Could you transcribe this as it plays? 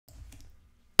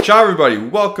Ciao everybody,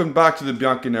 welcome back to the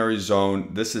Bianconeri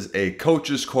Zone. This is a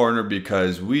coach's corner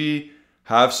because we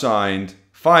have signed,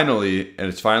 finally, and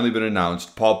it's finally been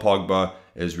announced, Paul Pogba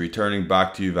is returning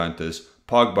back to Juventus.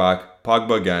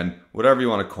 Pogba again, whatever you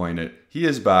want to coin it. He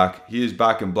is back. He is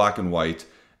back in black and white,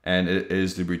 and it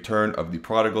is the return of the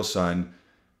prodigal son.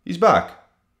 He's back.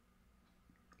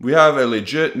 We have a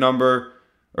legit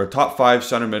top 5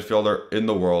 center midfielder in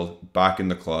the world back in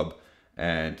the club.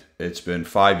 And it's been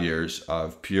 5 years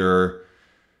of pure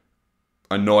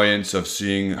annoyance of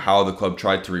seeing how the club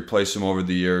tried to replace him over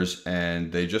the years,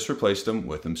 and they just replaced him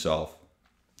with himself.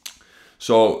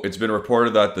 So it's been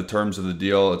reported that the terms of the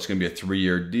deal, it's going to be a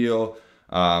 3-year deal,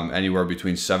 anywhere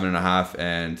between 7.5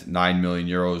 and 9 million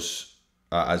euros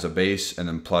as a base, and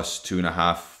then plus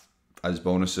 2.5 as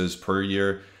bonuses per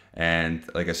year. And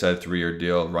like I said, 3-year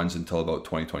deal runs until about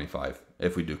 2025,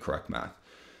 if we do correct math.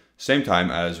 Same time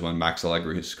as when Max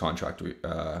Allegri's contract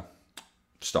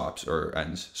stops or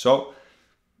ends. So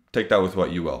take that with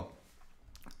what you will.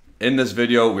 In this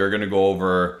video, we're going to go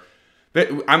over...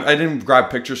 I didn't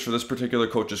grab pictures for this particular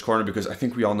coach's corner because I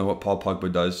think we all know what Paul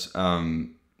Pogba does.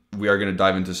 We are going to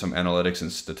dive into some analytics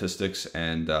and statistics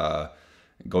and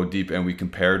go deep. And we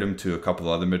compared him to a couple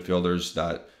of other midfielders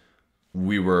that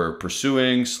we were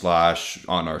pursuing /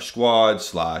 on our squad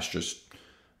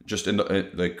 / just in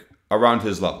the, around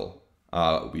his level,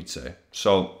 we'd say.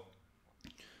 So,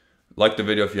 like the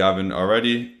video if you haven't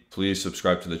already. Please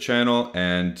subscribe to the channel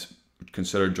and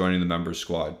consider joining the members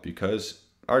squad because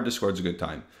our Discord's a good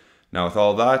time. Now, with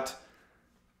all that,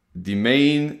 the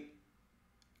main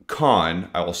con,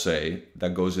 I will say,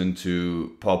 that goes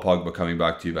into Paul Pogba coming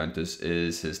back to Juventus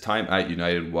is his time at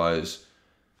United was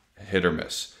hit or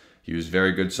miss. He was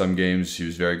very good some games. He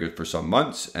was very good for some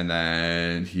months, and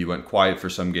then he went quiet for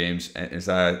some games. And is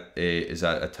that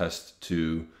a test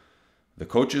to the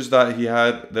coaches that he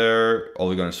had there?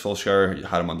 Ole Gunnar Solskjaer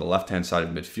had him on the left-hand side of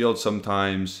midfield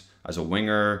sometimes as a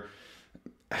winger.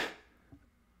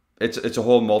 It's a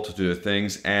whole multitude of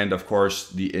things, and of course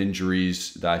the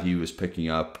injuries that he was picking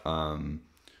up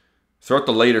throughout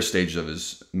the later stages of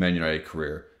his Man United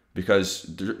career. Because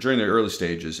during the early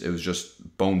stages, it was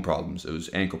just bone problems. It was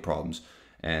ankle problems.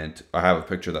 And I have a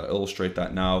picture that illustrates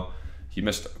that now. He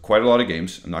missed quite a lot of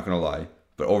games, I'm not going to lie.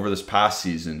 But over this past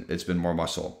season, it's been more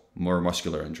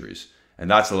muscular injuries.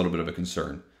 And that's a little bit of a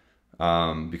concern.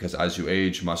 Because as you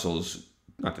age, muscles,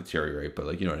 not deteriorate, but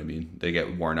like, you know what I mean? They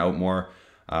get worn out more.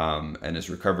 And his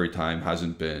recovery time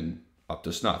hasn't been up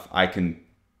to snuff. I can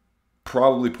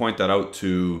probably point that out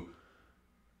to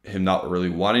him not really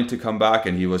wanting to come back,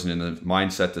 and he wasn't in the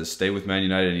mindset to stay with Man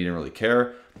United, and he didn't really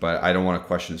care. But I don't want to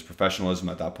question his professionalism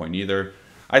at that point either.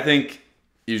 I think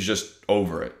he's just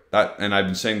over it. And I've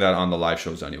been saying that on the live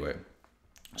shows anyway.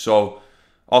 So,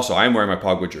 also, I am wearing my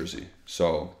Pogba jersey.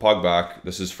 So, Pogba,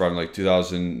 this is from like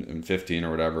 2015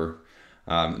 or whatever,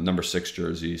 number 6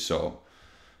 jersey. So,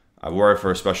 I wore it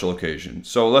for a special occasion.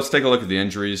 So, let's take a look at the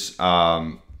injuries.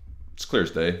 It's clear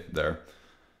as day there.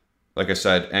 Like I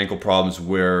said, ankle problems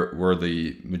were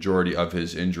the majority of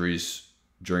his injuries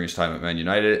during his time at Man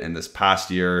United. And this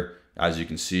past year, as you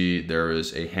can see, there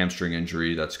is a hamstring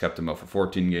injury that's kept him out for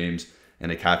 14 games and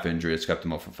a calf injury that's kept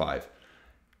him out for 5.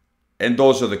 And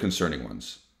those are the concerning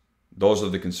ones. Those are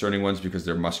the concerning ones because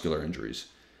they're muscular injuries.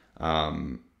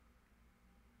 And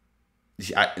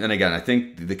again, I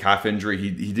think the calf injury,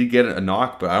 he did get a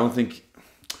knock, but I don't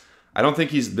think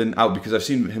he's been out because I've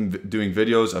seen him doing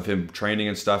videos of him training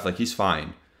and stuff. Like, he's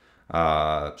fine.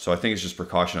 So I think it's just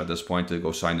precaution at this point to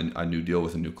go sign a new deal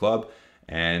with a new club.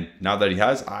 And now that he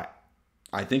has,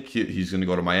 I think he's going to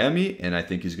go to Miami, and I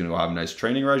think he's going to go have a nice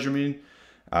training regimen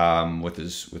with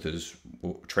his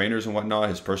trainers and whatnot,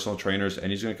 his personal trainers, and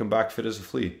he's going to come back fit as a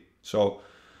flea. So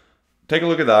take a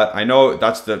look at that. I know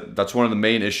that's one of the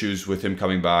main issues with him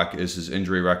coming back is his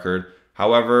injury record.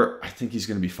 However, I think he's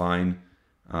going to be fine.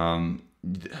 And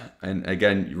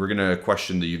again, we're going to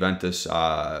question the Juventus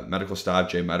medical staff,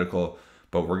 J Medical,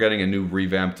 but we're getting a new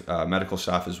revamped medical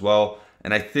staff as well.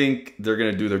 And I think they're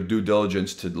going to do their due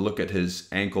diligence to look at his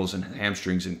ankles and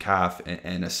hamstrings and calf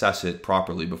and assess it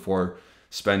properly before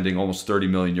spending almost 30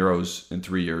 million euros in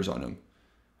 3 years on him.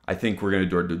 I think we're going to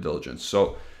do our due diligence.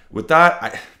 So with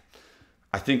that,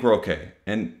 I think we're okay.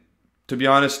 And to be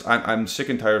honest, I'm sick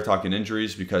and tired of talking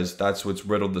injuries because that's what's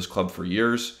riddled this club for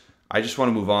years. I just want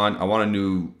to move on. I want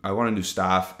a new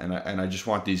staff, and I just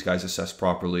want these guys assessed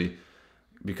properly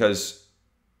because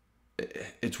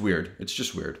it's weird. It's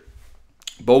just weird.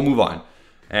 But we'll move on.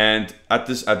 And at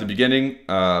the beginning,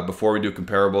 before we do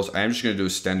comparables, I am just going to do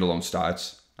standalone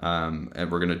stats,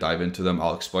 and we're going to dive into them.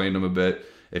 I'll explain them a bit,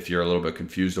 If you're a little bit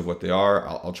confused of what they are,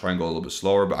 I'll try and go a little bit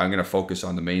slower, but I'm going to focus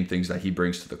on the main things that he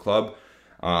brings to the club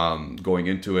going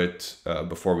into it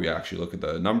before we actually look at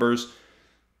the numbers.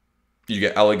 You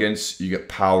get elegance, you get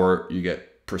power, you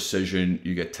get precision,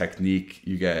 you get technique,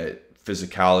 you get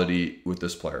physicality with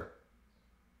this player.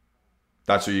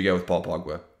 That's what you get with Paul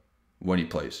Pogba when he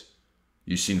plays.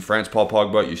 You've seen France Paul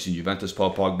Pogba, you've seen Juventus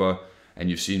Paul Pogba, and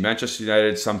you've seen Manchester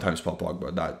United sometimes Paul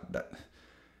Pogba. That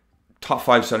top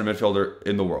 5 center midfielder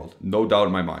in the world, no doubt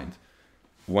in my mind,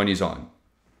 when he's on.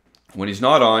 When he's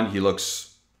not on, he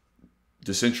looks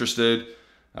disinterested.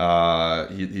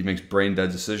 He makes brain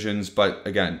dead decisions. But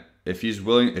again, if he's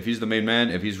willing, if he's the main man,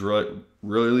 if he's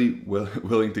really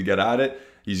willing to get at it,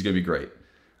 he's gonna be great.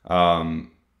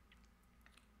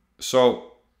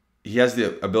 So he has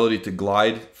the ability to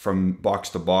glide from box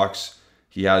to box.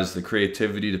 He has the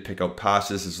creativity to pick out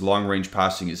passes. His long range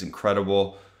passing is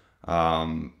incredible.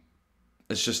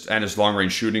 It's just, and his long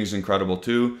range shooting is incredible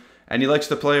too. And he likes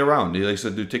to play around. He likes to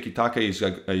do tiki taka.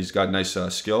 He's got nice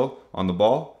skill on the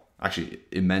ball. Actually,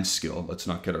 immense skill. Let's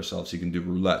not kid ourselves. He can do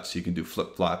roulettes. He can do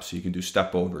flip flaps. He can do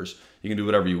step overs. He can do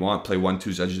whatever you want. Play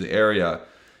 1-2's edge of the area.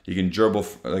 He can dribble,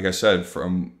 like I said,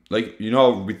 from like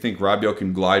we think Rabiot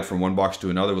can glide from one box to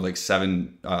another with like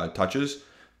 7 touches.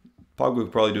 Pogba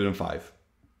would probably do it in 5.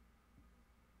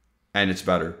 And it's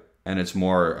better, and it's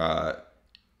more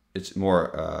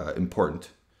important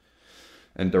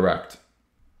and direct.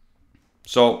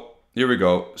 So here we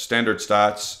go. Standard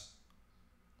stats.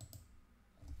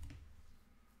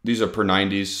 These are per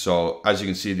 90s. So as you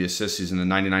can see, the assists, he's in the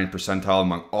 99th percentile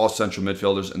among all central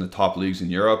midfielders in the top leagues in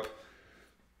Europe.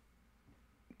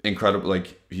 Incredible.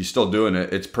 Like, he's still doing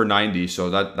it. It's per 90, so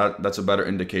that's a better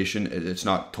indication. It's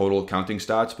not total counting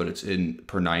stats, but it's in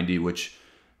per 90, which,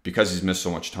 because he's missed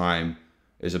so much time,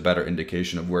 is a better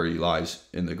indication of where he lies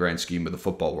in the grand scheme of the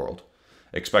football world.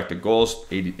 Expected goals,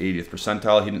 80th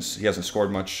percentile. He hasn't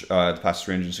scored much the past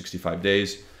 365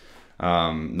 days.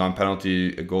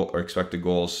 Non-penalty goal or expected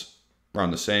goals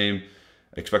around the same.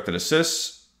 Expected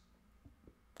assists,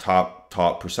 top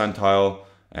percentile,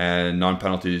 and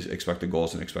non-penalties, expected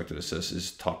goals and expected assists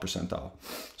is top percentile.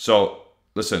 So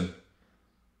listen,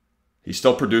 he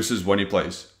still produces when he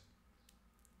plays.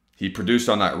 He produced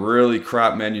on that really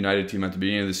crap Man United team at the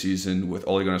beginning of the season with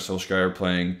Ole Gunnar Solskjaer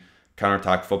playing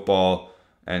counterattack football,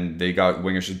 and they got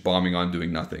wingers just bombing on,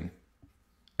 doing nothing.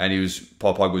 And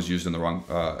Paul Pogba was used in the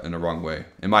wrong way,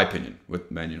 in my opinion,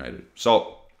 with Man United.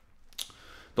 So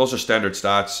those are standard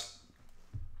stats.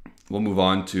 We'll move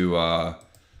on to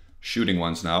shooting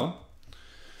ones now.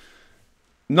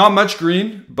 Not much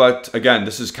green, but again,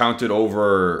 this is counted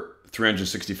over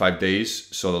 365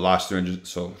 days. So the last 300,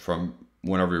 so from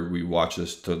whenever we watch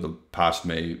this to the past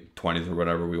May 20th or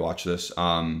whatever we watch this.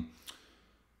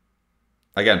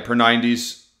 Again, per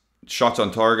 90s, shots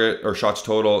on target or shots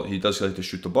total, he does like to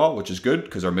shoot the ball, which is good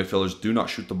because our midfielders do not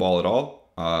shoot the ball at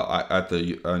all at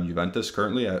Juventus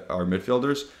currently, at our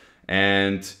midfielders.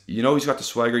 And he's got the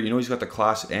swagger, he's got the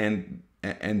class and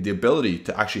the ability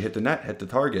to actually hit the net, hit the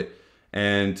target,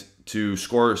 and to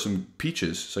score some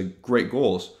peaches, so great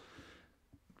goals.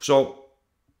 So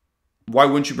why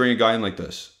wouldn't you bring a guy in like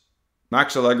this?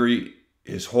 Max Allegri,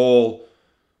 his whole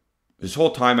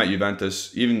time at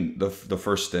Juventus, even the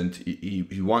first stint,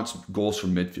 he wants goals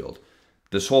from midfield.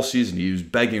 This whole season, he was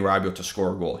begging Rabiot to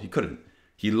score a goal. He couldn't.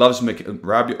 He loves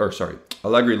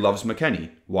Allegri loves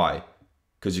McKennie. Why?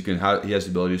 Because he has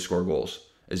the ability to score goals.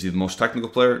 Is he the most technical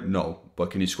player? No.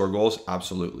 But can he score goals?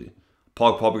 Absolutely.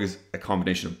 Paul Pogba is a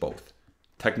combination of both.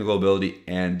 Technical ability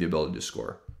and the ability to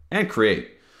score. And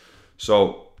create.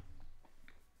 So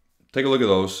take a look at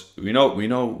those. We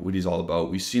know what he's all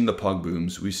about. We've seen the pug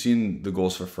booms. We've seen the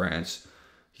goals for France.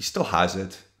 He still has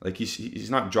it. Like, he's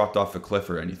not dropped off a cliff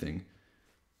or anything.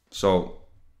 So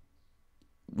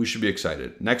we should be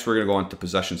excited. Next, we're going to go on to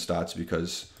possession stats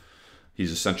because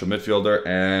he's a central midfielder,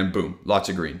 and boom, lots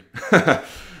of green.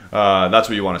 That's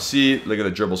what you want to see. Look at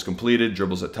the dribbles completed,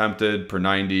 dribbles attempted per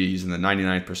 90. He's in the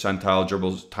 99th percentile.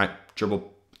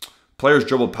 Players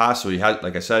dribble past. So he had,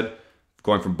 like I said,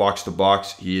 going from box to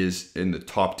box, he is in the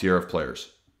top tier of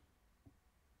players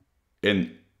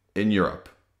in Europe.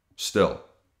 Still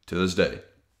to this day,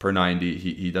 per 90,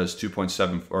 he does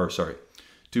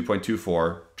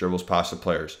 2.24 dribbles past the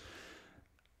players.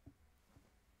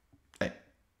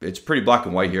 It's pretty black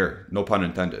and white here, no pun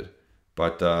intended.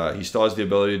 But he still has the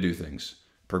ability to do things.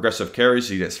 Progressive carries,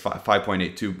 he gets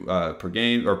 5.82 per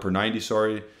game, or per 90,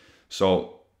 sorry.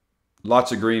 So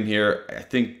lots of green here. I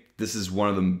think this is one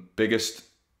of the biggest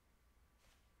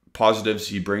positives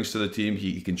he brings to the team.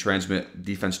 He can transmit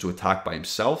defense to attack by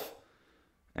himself,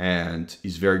 and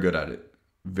he's very good at it.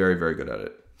 Very, very good at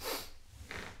it.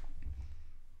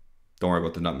 Don't worry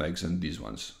about the nutmegs and these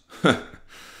ones.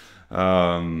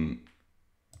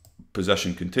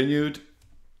 Possession continued.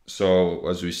 So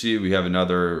as we see, we have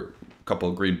another couple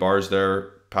of green bars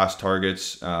there. Pass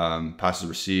targets, passes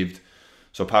received.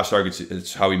 So pass targets,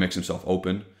 it's how he makes himself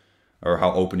open, or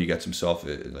how open he gets himself,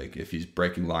 like if he's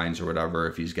breaking lines or whatever,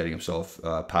 if he's getting himself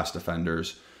past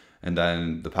defenders. And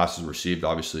then the passes received,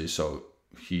 obviously, so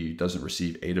he doesn't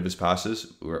receive 8 of his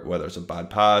passes, whether it's a bad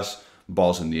pass,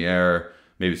 balls in the air,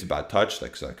 maybe it's a bad touch,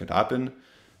 that could happen.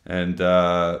 And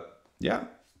yeah,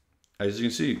 as you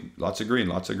can see, lots of green,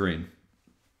 lots of green.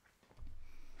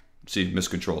 See,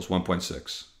 miscontrols,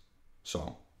 1.6.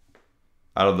 So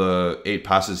out of the 8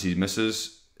 passes he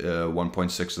misses,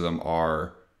 1.6 of them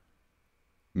are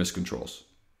miscontrols.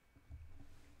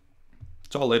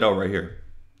 It's all laid out right here.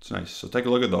 It's nice. So take a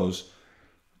look at those.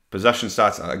 Possession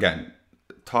stats, again,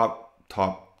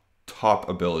 top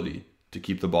ability to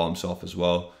keep the ball himself as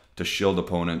well, to shield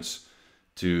opponents,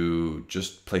 to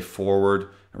just play forward.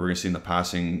 And we're going to see in the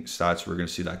passing stats, we're going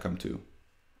to see that come too.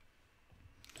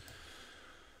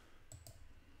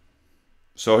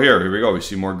 So here we go. We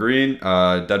see more green.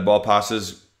 Dead ball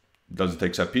passes, doesn't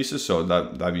take set pieces, so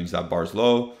that means that bar's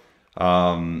low.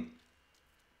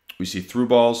 We see through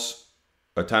balls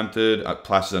attempted,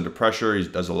 passes under pressure. He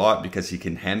does a lot because he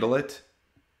can handle it.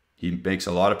 He makes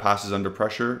a lot of passes under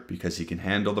pressure because he can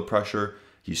handle the pressure.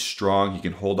 He's strong. He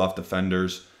can hold off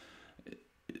defenders.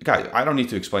 Guys, I don't need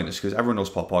to explain this because everyone knows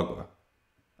Paul Pogba.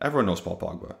 Everyone knows Paul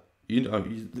Pogba. You know,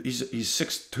 he's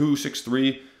 6'2",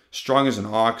 6'3", strong as an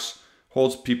ox,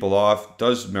 holds people off,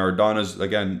 does Maradona's,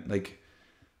 again, like,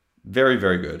 very,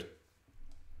 very good.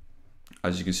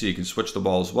 As you can see, he can switch the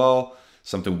ball as well,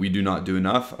 something we do not do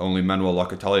enough. Only Manuel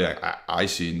Locatelli I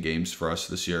see in games for us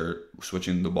this year,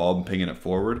 switching the ball and pinging it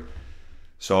forward.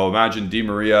 So imagine Di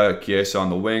Maria, Chiesa on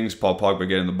the wings, Paul Pogba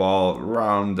getting the ball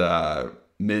around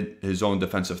his own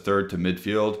defensive third to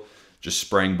midfield, just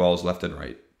spraying balls left and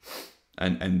right.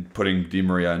 And putting Di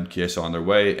Maria and Chiesa on their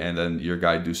way, and then your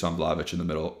guy Dusan Vlahovic in the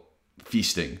middle,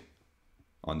 feasting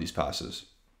on these passes.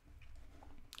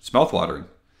 It's mouthwatering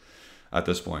at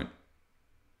this point.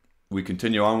 We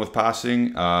continue on with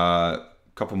passing. A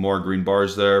couple more green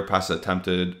bars there. Passes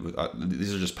attempted.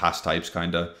 These are just pass types,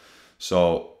 kind of.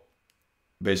 So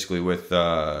basically with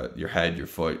your head, your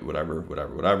foot,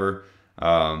 whatever.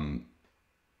 A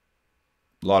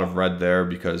lot of red there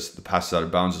because the passes out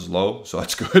of bounds is low, so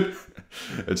that's good.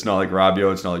 It's not like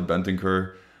Rabiot, it's not like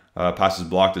Bentancur. Passes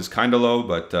blocked is kind of low,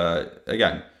 but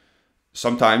again,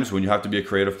 sometimes when you have to be a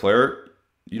creative player,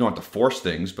 you don't have to force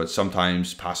things, but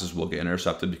sometimes passes will get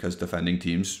intercepted because defending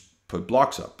teams put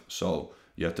blocks up. So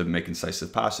you have to make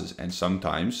incisive passes, and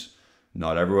sometimes,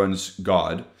 not everyone's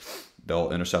God,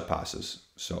 they'll intercept passes.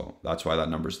 So that's why that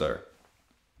number's there.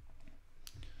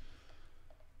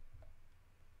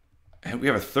 And we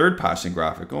have a third passing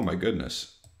graphic. Oh my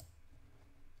goodness.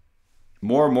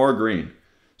 More and more green.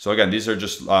 So again, these are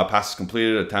just passes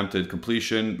completed, attempted,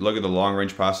 completion. Look at the long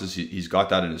range passes. He's got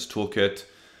that in his toolkit.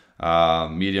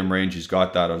 Medium range, he's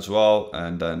got that as well.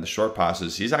 And then the short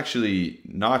passes, he's actually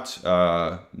not in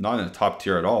the top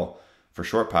tier at all for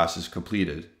short passes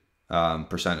completed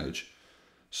percentage.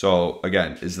 So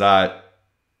again, is that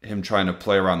him trying to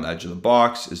play around the edge of the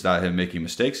box? Is that him making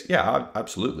mistakes? Yeah,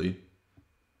 absolutely.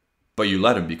 But you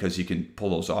let him because he can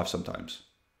pull those off sometimes.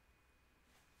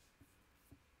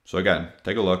 So again,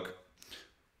 take a look.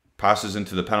 Passes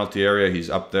into the penalty area, he's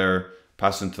up there.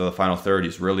 Passes into the final third,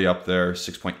 he's really up there.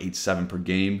 6.87 per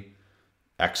game.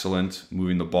 Excellent.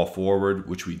 Moving the ball forward,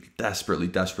 which we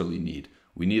desperately need.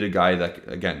 We need a guy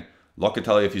that, again,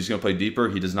 Locatelli, if he's going to play deeper,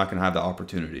 he is not going to have that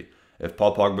opportunity. If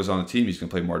Paul Pogba's on the team, he's going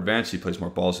to play more advanced. He plays more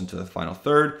balls into the final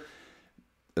third.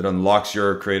 It unlocks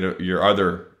your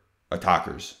other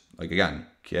attackers. Like, again,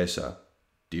 Chiesa,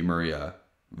 Di Maria,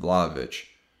 Vlahovic.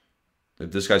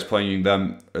 If this guy's playing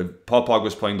them, if Paul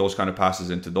Pogba's playing those kind of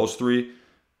passes into those three,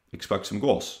 expect some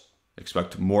goals.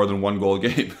 Expect more than 1 goal a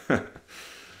game.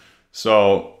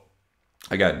 So,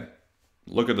 again,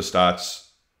 look at the stats.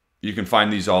 You can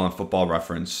find these all in Football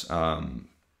Reference,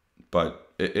 but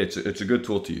it's a good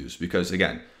tool to use because,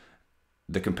 again,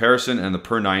 the comparison and the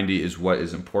per 90 is what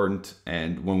is important.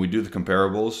 And when we do the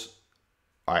comparables,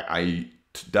 I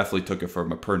definitely took it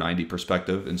from a per 90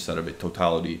 perspective instead of a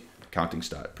totality counting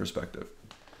stat perspective.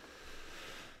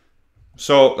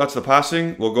 So that's the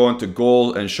passing. We'll go into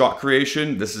goal and shot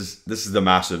creation. This is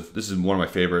one of my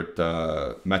favorite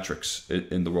metrics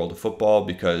in the world of football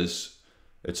because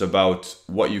it's about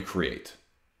what you create.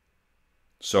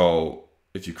 So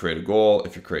if you create a goal,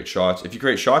 if you create shots,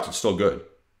 it's still good.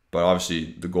 But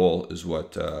obviously the goal is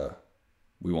what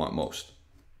we want most.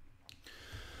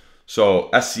 So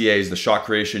SCA is the shot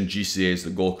creation, GCA is the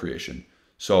goal creation.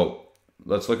 So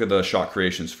let's look at the shot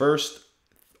creations first.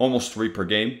 Almost 3 per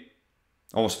game.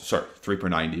 Sorry, 3 per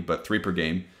 90, but 3 per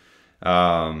game.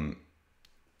 Live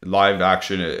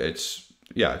action, it's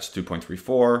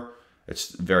 2.34.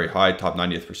 It's very high, top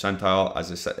 90th percentile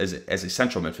as a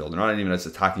central midfielder, not even as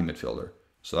attacking midfielder.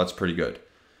 So that's pretty good.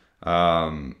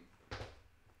 And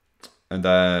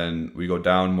then we go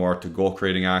down more to goal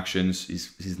creating actions.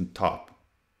 He's in the top.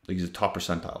 Like he's a top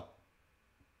percentile.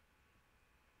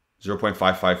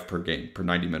 0.55 per game, per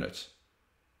 90 minutes.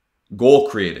 Goal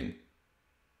creating.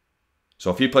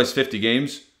 So if he plays 50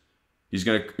 games, he's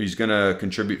gonna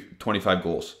contribute 25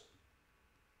 goals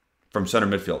from center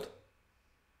midfield.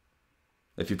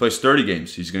 If he plays 30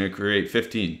 games, he's gonna create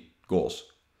 15 goals.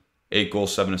 8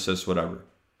 goals, 7 assists, whatever.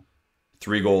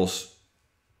 3 goals,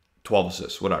 12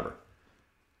 assists, whatever.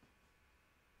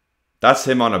 That's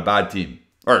him on a bad team.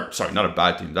 Or sorry, not a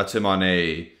bad team. That's him on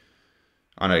a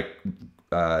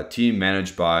team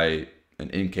managed by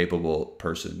an incapable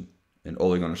person, an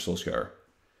Ole Gunnar Solskjaer.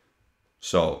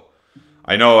 So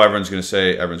I know everyone's going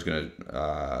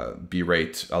to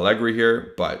berate Allegri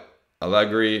here, but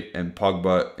Allegri and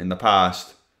Pogba in the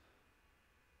past,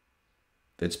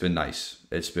 it's been nice.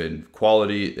 It's been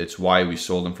quality. It's why we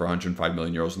sold him for 105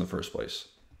 million euros in the first place.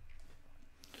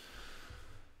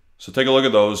 So take a look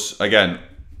at those. Again,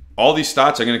 all these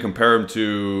stats I'm going to compare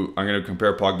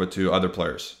Pogba to other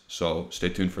players. So stay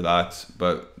tuned for that.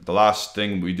 But the last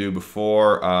thing we do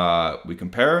before we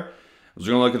compare is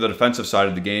we're going to look at the defensive side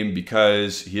of the game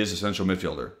because he is a central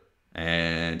midfielder.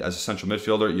 And as a central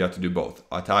midfielder, you have to do both,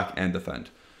 attack and defend.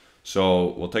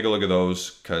 So we'll take a look at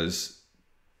those because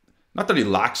not that he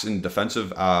lacks in defensive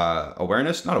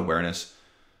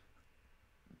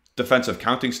defensive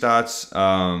counting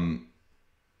stats.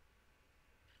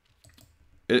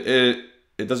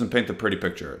 It doesn't paint the pretty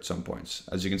picture at some points.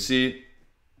 As you can see,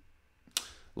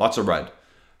 lots of red.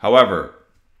 However,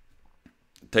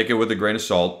 take it with a grain of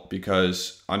salt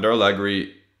because under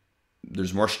Allegri,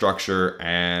 there's more structure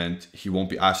and he won't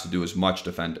be asked to do as much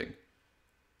defending.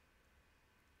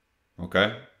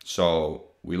 Okay, so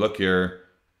we look here,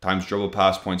 times dribble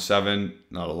pass 0.7,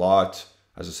 not a lot.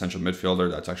 As a central midfielder,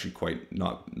 that's actually quite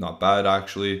not bad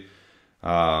actually.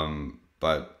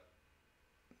 But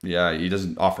yeah, he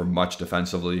doesn't offer much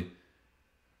defensively.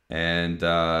 And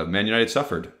Man United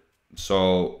suffered.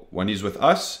 So when he's with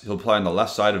us, he'll play on the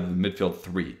left side of the midfield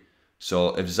 3.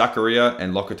 So if Zakaria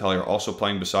and Locatelli are also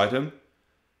playing beside him,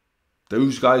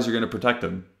 those guys are going to protect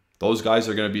him. Those guys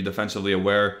are going to be defensively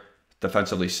aware,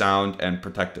 defensively sound, and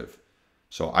protective.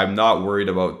 So I'm not worried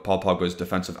about Paul Pogba's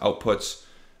defensive outputs,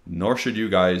 nor should you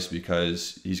guys,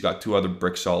 because he's got 2 other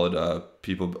brick solid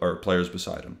players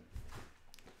beside him.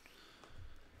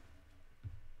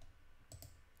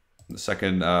 The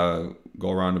second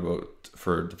go around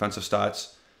for defensive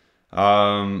stats.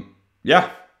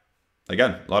 Yeah,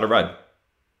 again, a lot of red.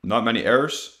 Not many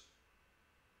errors,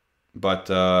 but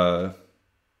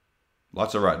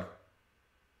lots of red.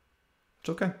 It's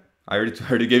okay. I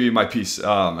already gave you my piece.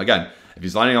 Again, if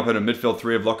he's lining up in a midfield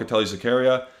 3 of Locatelli,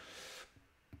 Zakaria,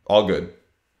 all good.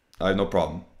 I have no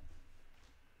problem.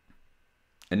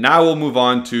 And now we'll move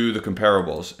on to the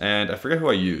comparables. And I forget who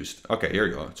I used. Okay, here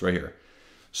we go. It's right here.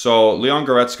 So Leon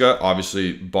Goretzka,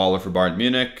 obviously baller for Bayern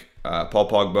Munich. Paul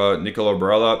Pogba, Nicolo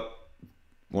Barella,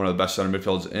 one of the best center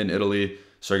midfielders in Italy.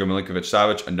 Sergej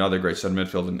Milinkovic-Savic, another great center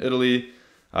midfield in Italy.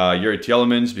 Yuri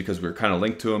Tielemans, because we're kind of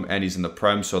linked to him, and he's in the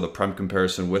Prem, so the Prem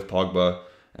comparison with Pogba.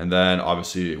 And then,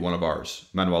 obviously, one of ours,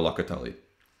 Manuel Locatelli.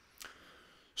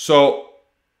 So,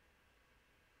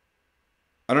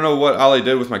 I don't know what Ali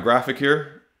did with my graphic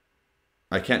here.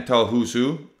 I can't tell who's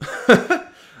who.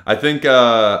 I think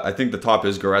the top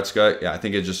is Goretzka. Yeah, I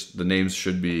think the names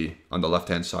should be on the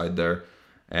left-hand side there.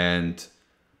 And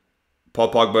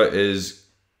Paul Pogba is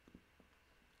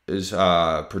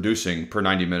producing per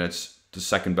 90 minutes the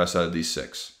second best out of these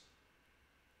 6.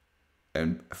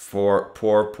 And poor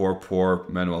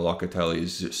Manuel Locatelli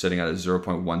is sitting at a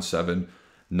 0.17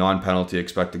 non-penalty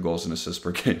expected goals and assists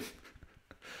per game.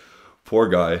 Poor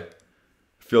guy.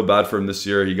 Feel bad for him this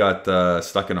year. He got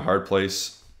stuck in a hard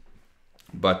place.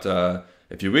 But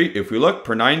if we look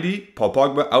per 90, Paul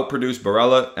Pogba outproduced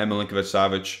Barella and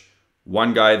Milinkovic-Savic.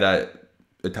 One guy that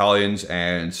Italians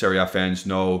and Serie A fans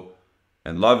know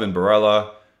and love in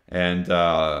Barella, and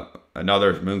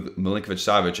another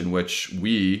Milinkovic-Savic in which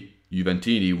we,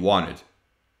 Juventini, wanted.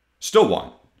 Still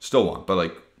want. But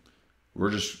like,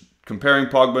 we're just comparing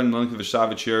Pogba and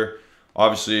Milinkovic-Savic here.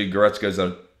 Obviously, Goretzka is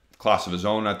a class of his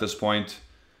own at this point.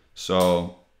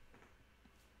 So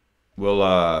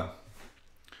we'll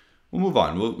move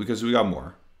on because we got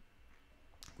more.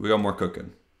 We got more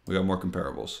cooking. We got more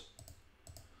comparables.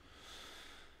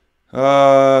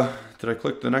 Did I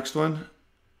click the next one?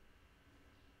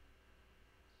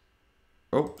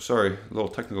 Oh, sorry. A little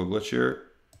technical glitch here.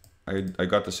 I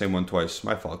got the same one twice.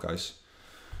 My fault, guys.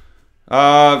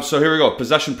 So here we go.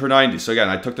 Possession per 90. So again,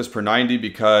 I took this per 90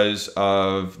 because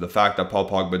of the fact that Paul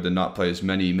Pogba did not play as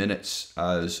many minutes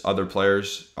as other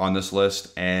players on this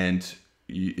list. And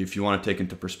if you want to take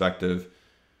into perspective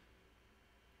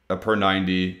a per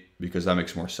 90, because that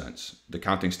makes more sense. The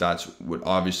counting stats would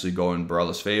obviously go in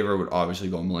Barella's favor, would obviously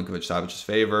go in Milinkovic-Savic's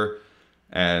favor,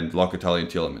 and Locatelli and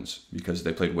Tielemans, because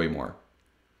they played way more.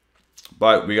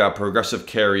 But we got progressive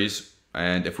carries,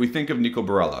 and if we think of Nico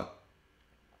Barella,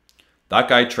 that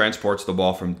guy transports the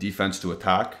ball from defense to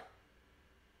attack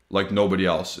like nobody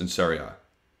else in Serie A.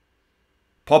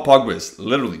 Paul Pogba is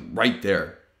literally right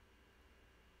there.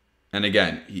 And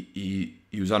again, he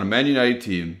was on a Man United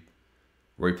team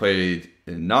where he played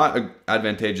in not an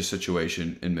advantageous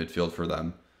situation in midfield for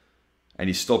them, and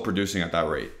he's still producing at that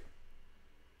rate.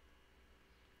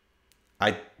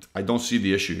 I don't see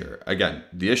the issue here. Again,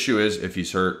 the issue is if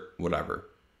he's hurt, whatever.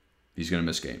 He's going to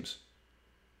miss games.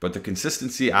 But the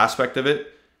consistency aspect of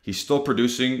it, he's still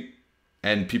producing,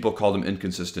 and people called him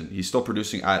inconsistent. He's still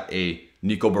producing at a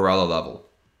Nico Barella level.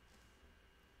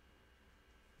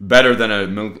 Better than a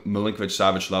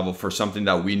Milinkovic-Savic level for something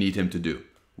that we need him to do.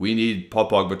 We need Paul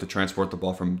Pogba to transport the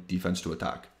ball from defense to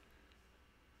attack.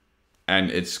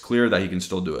 And it's clear that he can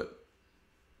still do it.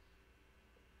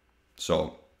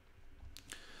 So,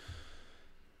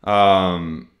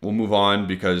 we'll move on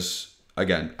because,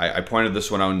 again, I pointed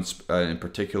this one out in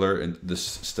particular, and this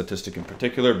statistic in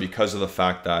particular, because of the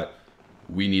fact that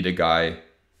we need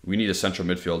a central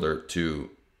midfielder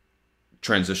to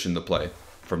transition the play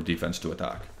from defense to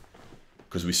attack.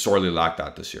 Because we sorely lacked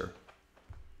that this year.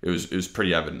 It was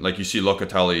pretty evident. Like you see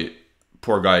Locatelli,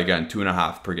 poor guy again,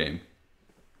 2.5 per game.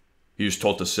 He was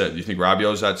told to sit. Do you think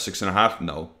Rabiot's at 6.5?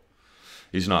 No,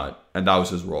 he's not. And that was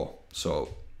his role. So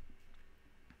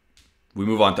we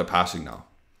move on to passing now.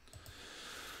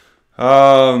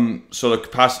 So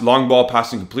the long ball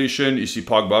passing completion, you see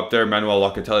Pogba up there, Manuel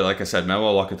Locatelli. Like I said,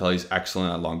 Manuel Locatelli is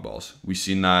excellent at long balls. We've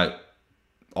seen that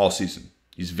all season.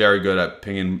 He's very good at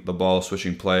pinging the ball,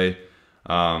 switching play.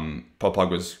 Paul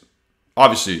Pogba's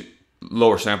obviously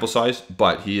lower sample size,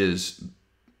 but he is a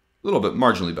little bit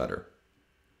marginally better.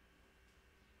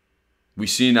 We've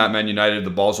seen at Man United, the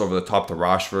ball's over the top to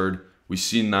Rashford. We've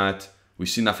seen that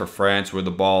for France, where the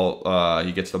ball,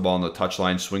 he gets the ball on the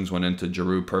touchline, swings one into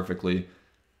Giroud perfectly.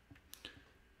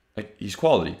 He's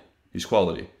quality. He's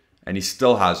quality. And he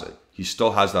still has it. He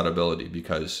still has that ability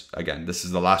because, again, this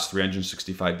is the last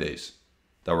 365 days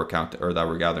that we're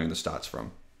gathering the stats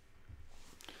from.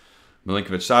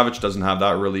 Milinkovic-Savic doesn't have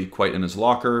that really quite in his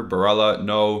locker. Barella,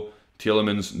 no.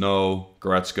 Tielemans, no.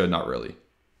 Goretzka, not really.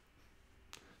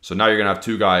 So now you're going to have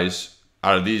two guys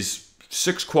out of these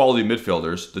 6 quality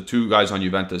midfielders. The 2 guys on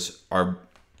Juventus are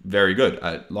very good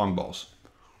at long balls,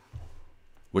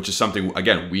 which is something,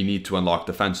 again, we need to unlock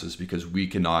defenses because we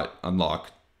cannot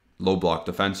unlock low block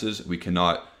defenses. We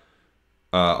cannot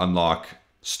unlock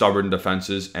stubborn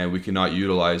defenses, and we cannot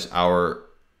utilize our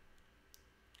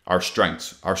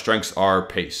strengths. Our strengths are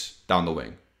pace down the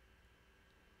wing.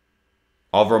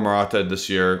 Alvaro Morata this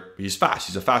year, he's fast.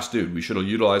 He's a fast dude. We should have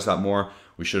utilized that more.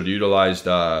 We should have utilized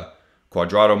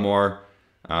Cuadrado more.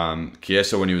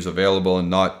 Chiesa when he was available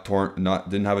and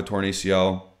didn't have a torn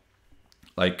ACL.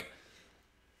 Like,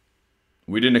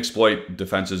 we didn't exploit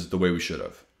defenses the way we should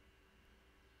have.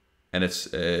 And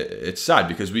it's sad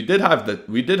because we did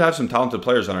have some talented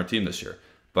players on our team this year.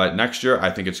 But next year, I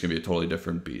think it's going to be a totally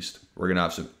different beast. We're going to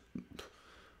have some...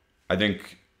 I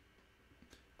think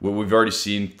what we've already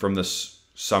seen from this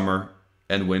summer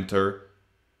and winter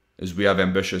is we have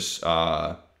ambitious...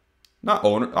 not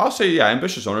owner. I'll say, yeah,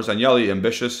 ambitious owners. Agnelli,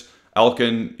 ambitious.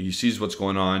 Elkin, he sees what's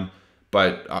going on.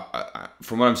 But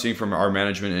from what I'm seeing from our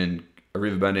management in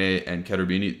Arrivabene and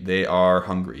Cherubini, they are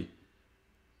hungry.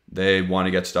 They want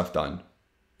to get stuff done.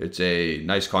 It's a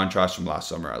nice contrast from last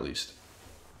summer, at least.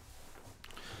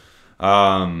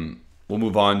 We'll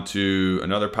move on to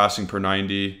another passing per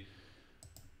 90.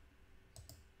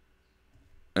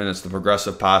 And it's the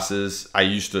progressive passes. I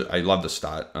love the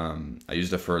stat. I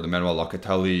used it for the Manuel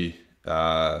Locatelli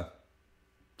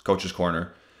coach's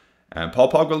corner. And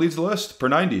Paul Pogba leads the list per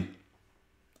 90.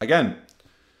 Again,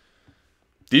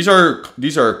 these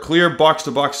are clear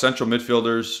box-to-box central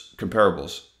midfielders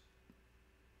comparables.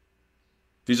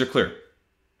 These are clear.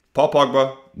 Paul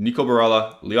Pogba, Nico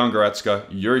Barella, Leon Goretzka,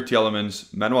 Yuri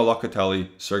Tielemans, Manuel Locatelli,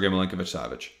 Sergej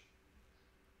Milinkovic-Savic.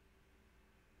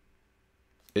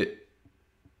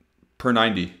 per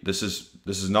 90. This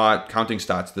is not counting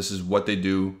stats. This is what they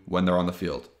do when they're on the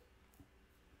field.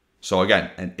 So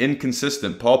again, an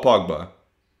inconsistent Paul Pogba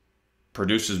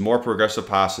produces more progressive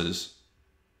passes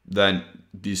than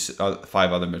these 5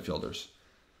 other midfielders.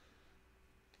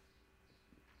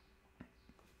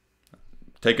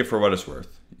 Take it for what it's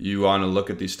worth. You want to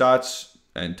look at these stats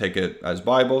and take it as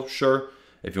Bible, sure.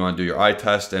 If you want to do your eye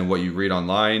test and what you read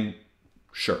online,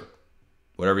 sure.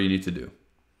 Whatever you need to do.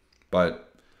 But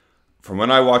from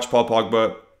when I watched Paul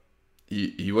Pogba,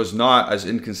 he was not as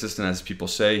inconsistent as people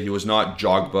say. He was not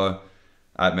Jogba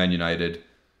at Man United.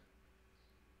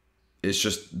 It's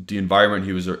just the environment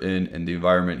he was in and the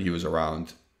environment he was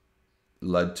around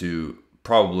led to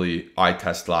probably eye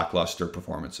test lackluster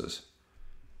performances.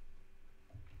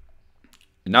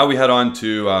 And now we head on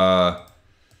to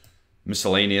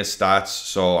miscellaneous stats.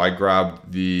 So I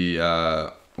grabbed the,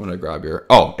 what did I grab here?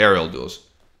 Oh, aerial duels.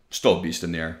 Still a beast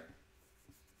in the air.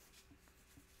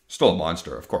 Still a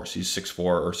monster, of course. He's 6'4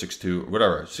 or 6'2,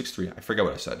 whatever, 6'3. I forget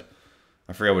what I said.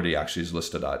 I forget what he actually is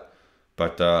listed at.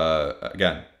 But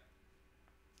again,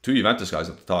 2 Juventus guys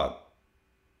at the top.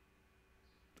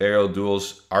 Aerial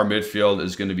duels. Our midfield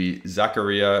is going to be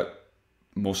Zakaria,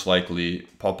 most likely,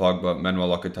 Paul Pogba, Manuel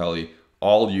Locatelli,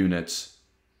 all units,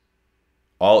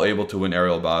 all able to win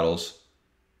aerial battles.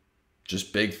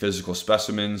 Just big physical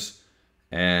specimens.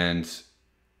 And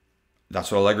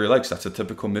that's what Allegri likes. That's a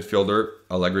typical midfielder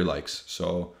Allegri likes.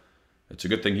 So it's a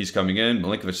good thing he's coming in.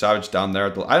 Milinkovic-Savic down there.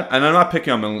 And I'm not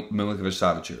picking on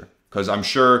Milinkovic-Savic here, because I'm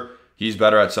sure he's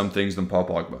better at some things than Paul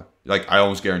Pogba. Like, I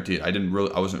almost guarantee it.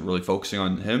 I wasn't really focusing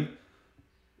on him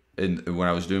when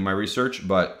I was doing my research,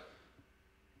 but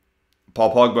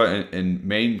Paul Pogba in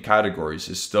main categories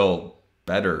is still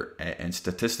better and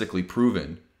statistically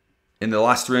proven in the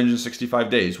last 365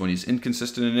 days when he's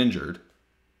inconsistent and injured.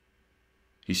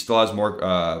 He still has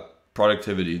more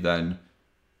productivity than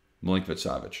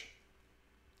Milinkovic-Savic.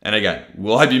 And again,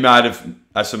 will I be mad if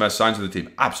SMS signs with the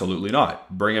team? Absolutely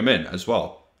not. Bring him in as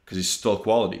well, because he's still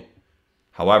quality.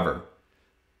 However,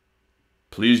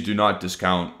 please do not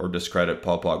discount or discredit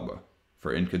Paul Pogba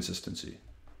for inconsistency.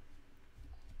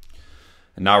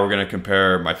 And now we're going to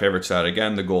compare my favorite stat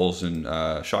again, the goals and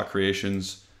shot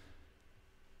creations.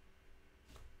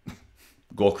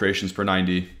 Goal creations per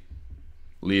 90,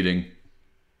 leading.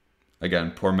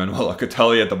 Again, poor Manuel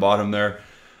Locatelli at the bottom there.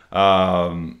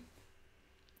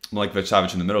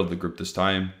 Milinkovic-Savic in the middle of the group this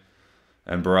time.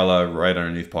 And Barella right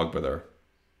underneath Pogba there.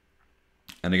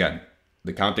 And again,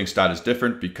 the counting stat is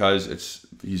different because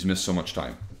he's missed so much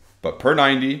time. But per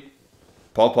 90,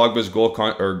 Paul Pogba's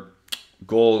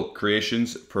goal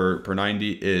creations per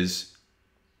 90 is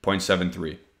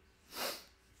 0.73.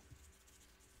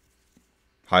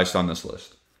 Highest on this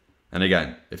list. And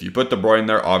again, if you put De Bruyne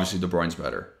there, obviously De Bruyne's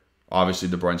better. Obviously,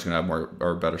 De Bruyne's going to have more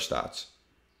or better stats.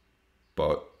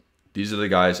 But these are the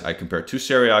guys I compare to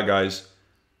Serie A guys.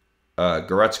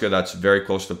 Goretzka, that's very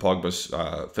close to Pogba's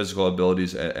physical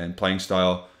abilities and playing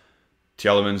style.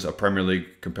 Tielemans, a Premier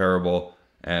League comparable.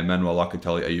 And Manuel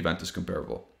Locatelli, a Juventus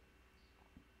comparable.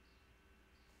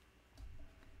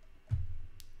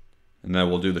 And then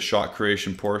we'll do the shot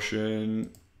creation portion.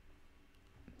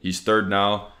 He's third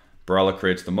now. Barella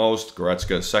creates the most.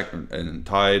 Goretzka is second and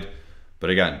tied.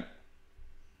 But again,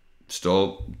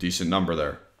 still decent number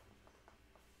there.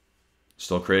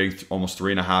 Still creating almost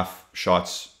 3.5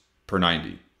 shots per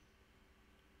 90.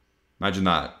 Imagine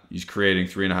that. He's creating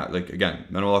 3.5. Like, again,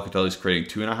 Manuel Locatelli's creating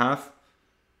 2.5.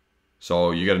 So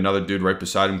you get another dude right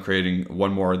beside him creating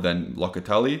one more than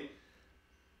Locatelli.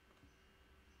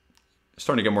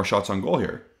 Starting to get more shots on goal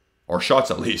here. Or shots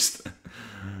at least.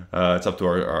 It's up to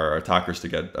our attackers to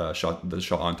get the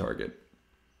shot on target.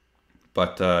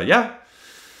 But yeah.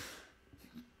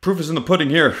 Proof is in the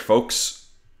pudding here, folks.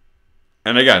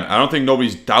 And again, I don't think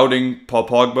nobody's doubting Paul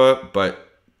Pogba, but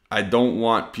I don't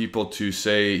want people to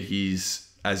say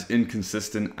he's as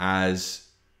inconsistent as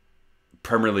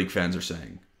Premier League fans are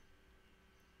saying.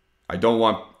 I don't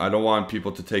want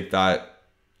people to take that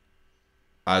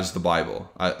as the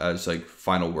Bible, as like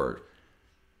final word.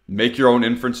 Make your own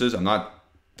inferences. I'm not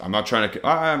trying to.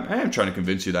 I am trying to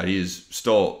convince you that he is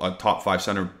still a top 5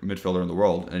 center midfielder in the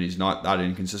world, and he's not that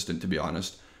inconsistent, to be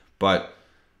honest. But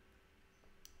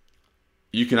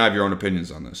you can have your own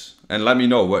opinions on this, and let me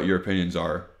know what your opinions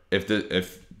are. If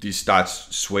these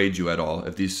stats swayed you at all,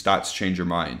 if these stats change your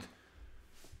mind.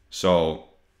 So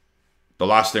the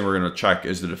last thing we're going to check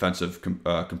is the defensive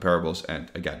comparables,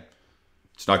 and again,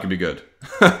 it's not going to be good.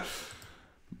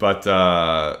 But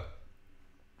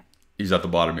he's at the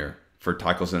bottom here for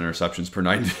tackles and interceptions per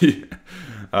 90.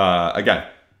 Again,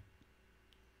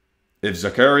 if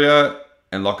Zakaria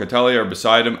and Locatelli are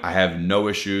beside him, I have no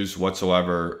issues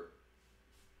whatsoever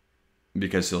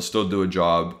because he'll still do a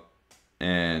job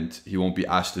and he won't be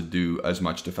asked to do as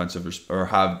much defensive or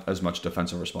have as much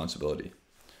defensive responsibility.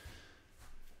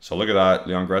 So look at that.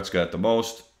 Leon Goretzka at the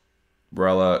most.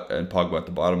 Barella and Pogba at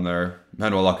the bottom there.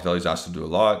 Manuel Locatelli's asked to do a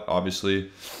lot, obviously.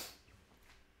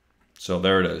 So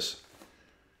there it is.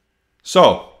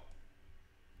 So,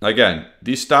 again,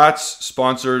 these stats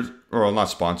sponsored, or well, not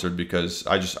sponsored because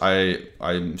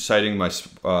I'm citing my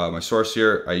my source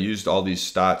here. I used all these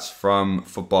stats from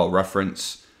Football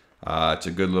Reference. It's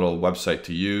a good little website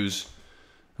to use.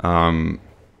 Let me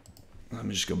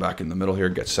just go back in the middle here,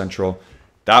 get central.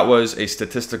 That was a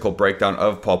statistical breakdown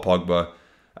of Paul Pogba.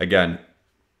 Again,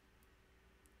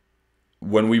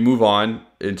 when we move on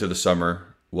into the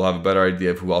summer, we'll have a better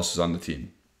idea of who else is on the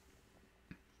team.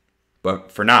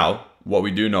 But for now, what we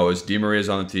do know is Di Maria is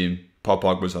on the team, Paul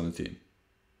Pogba's on the team.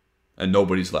 And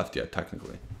nobody's left yet,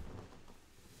 technically.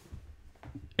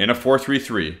 In a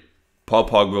 4-3-3, Paul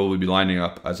Pogba will be lining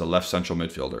up as a left central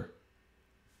midfielder.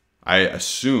 I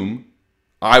assume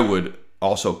I would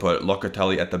also put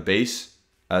Locatelli at the base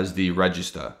as the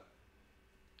regista.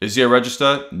 Is he a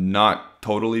regista? Not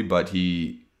totally, but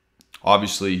he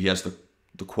obviously he has the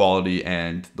quality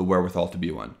and the wherewithal to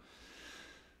be one.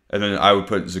 And then I would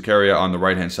put Zakaria on the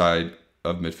right-hand side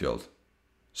of midfield,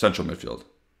 central midfield.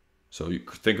 So you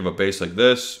think of a base like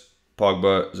this: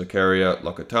 Pogba, Zakaria,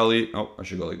 Locatelli. Oh, I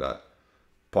should go like that.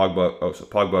 Pogba. Oh, so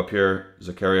Pogba up here,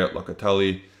 Zakaria,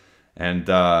 Locatelli, and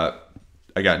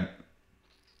again,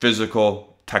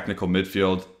 physical, technical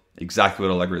midfield. Exactly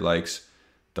what Allegri likes.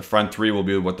 The front three will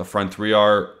be what the front three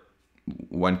are.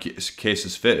 When case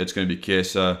is fit, it's going to be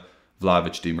Chiesa,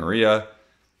 Vlahovic, Di Maria.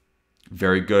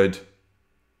 Very good,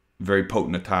 very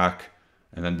potent attack.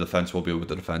 And then defense will be what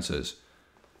the defense is.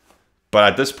 But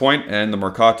at this point in the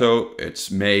Mercato, it's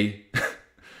May.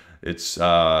 It's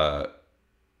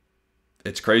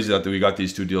crazy that we got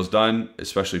these two deals done,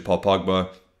 especially Paul Pogba.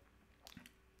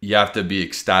 You have to be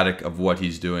ecstatic of what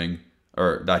he's doing,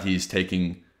 or that he's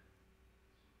taking.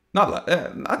 Not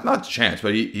a chance,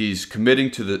 but he's committing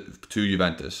to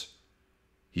Juventus.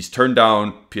 He's turned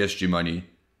down PSG money.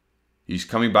 He's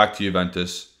coming back to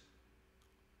Juventus.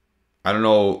 I don't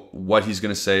know what he's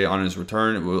going to say on his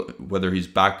return, whether he's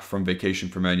back from vacation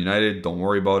for Man United. Don't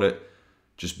worry about it.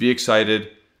 Just be excited,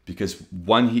 because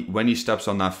when he steps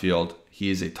on that field,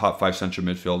 he is a top 5 central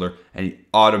midfielder, and he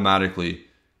automatically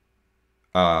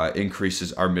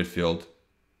increases our midfield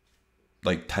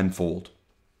like tenfold.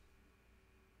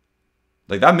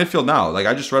 Like that midfield now, like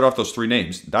I just read off those 3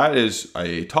 names. That is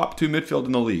a top 2 midfield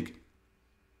in the league.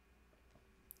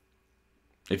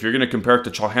 If you're going to compare it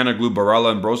to Çalhanoğlu,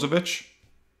 Barella, and Brozovic,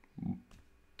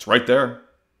 it's right there.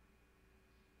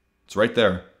 It's right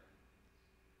there.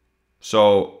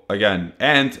 So, again,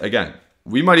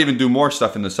 we might even do more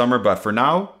stuff in the summer, but for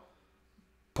now,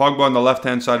 Pogba on the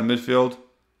left-hand side of midfield,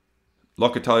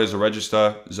 Locatelli as a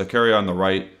regista, Zakaria on the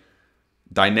right,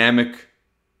 dynamic.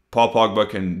 Paul Pogba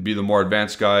can be the more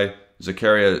advanced guy.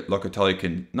 Zakaria, Locatelli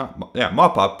can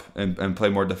mop up and play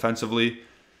more defensively.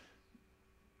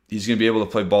 He's going to be able to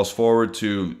play balls forward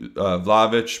to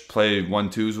Vlahovic, play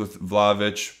 1-2s with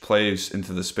Vlahovic, plays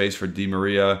into the space for Di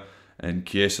Maria and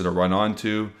Chiesa to run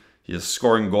onto. He is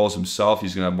scoring goals himself.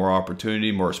 He's going to have more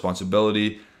opportunity, more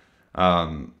responsibility. He's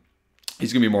going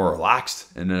to be more relaxed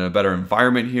and in a better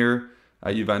environment here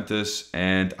at Juventus.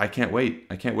 And I can't wait.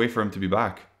 I can't wait for him to be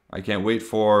back. I can't wait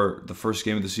for the first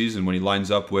game of the season when he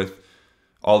lines up with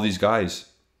all these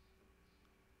guys.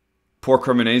 Poor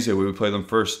Cremonese, we would play them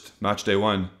first, match day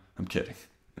 1. I'm kidding.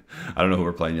 I don't know who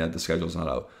we're playing yet. The schedule's not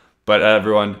out. But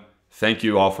everyone, thank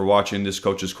you all for watching this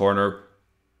Coach's Corner.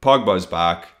 Pogba's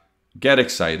back. Get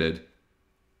excited.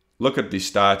 Look at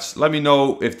these stats. Let me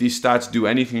know if these stats do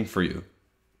anything for you.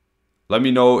 Let me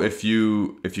know if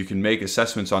you can make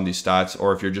assessments on these stats,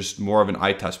 or if you're just more of an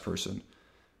eye test person.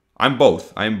 I'm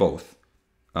both. I am both.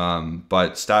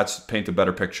 But stats paint a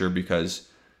better picture because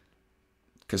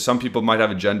some people might have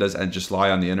agendas and just lie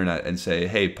on the internet and say,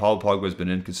 hey, Paul Pogba's been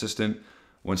inconsistent,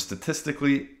 when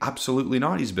statistically, absolutely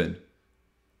not he's been.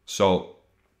 So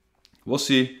we'll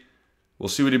see. We'll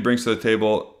see what he brings to the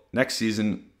table next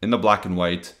season in the black and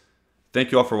white.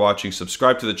 Thank you all for watching.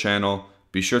 Subscribe to the channel.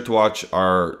 Be sure to watch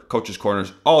our Coaches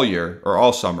Corners all year or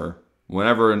all summer,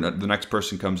 whenever the next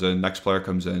person comes in, next player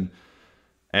comes in.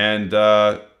 And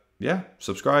yeah,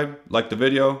 subscribe, like the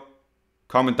video,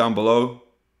 comment down below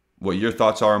what your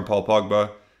thoughts are on Paul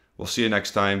Pogba. We'll see you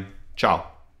next time. Ciao.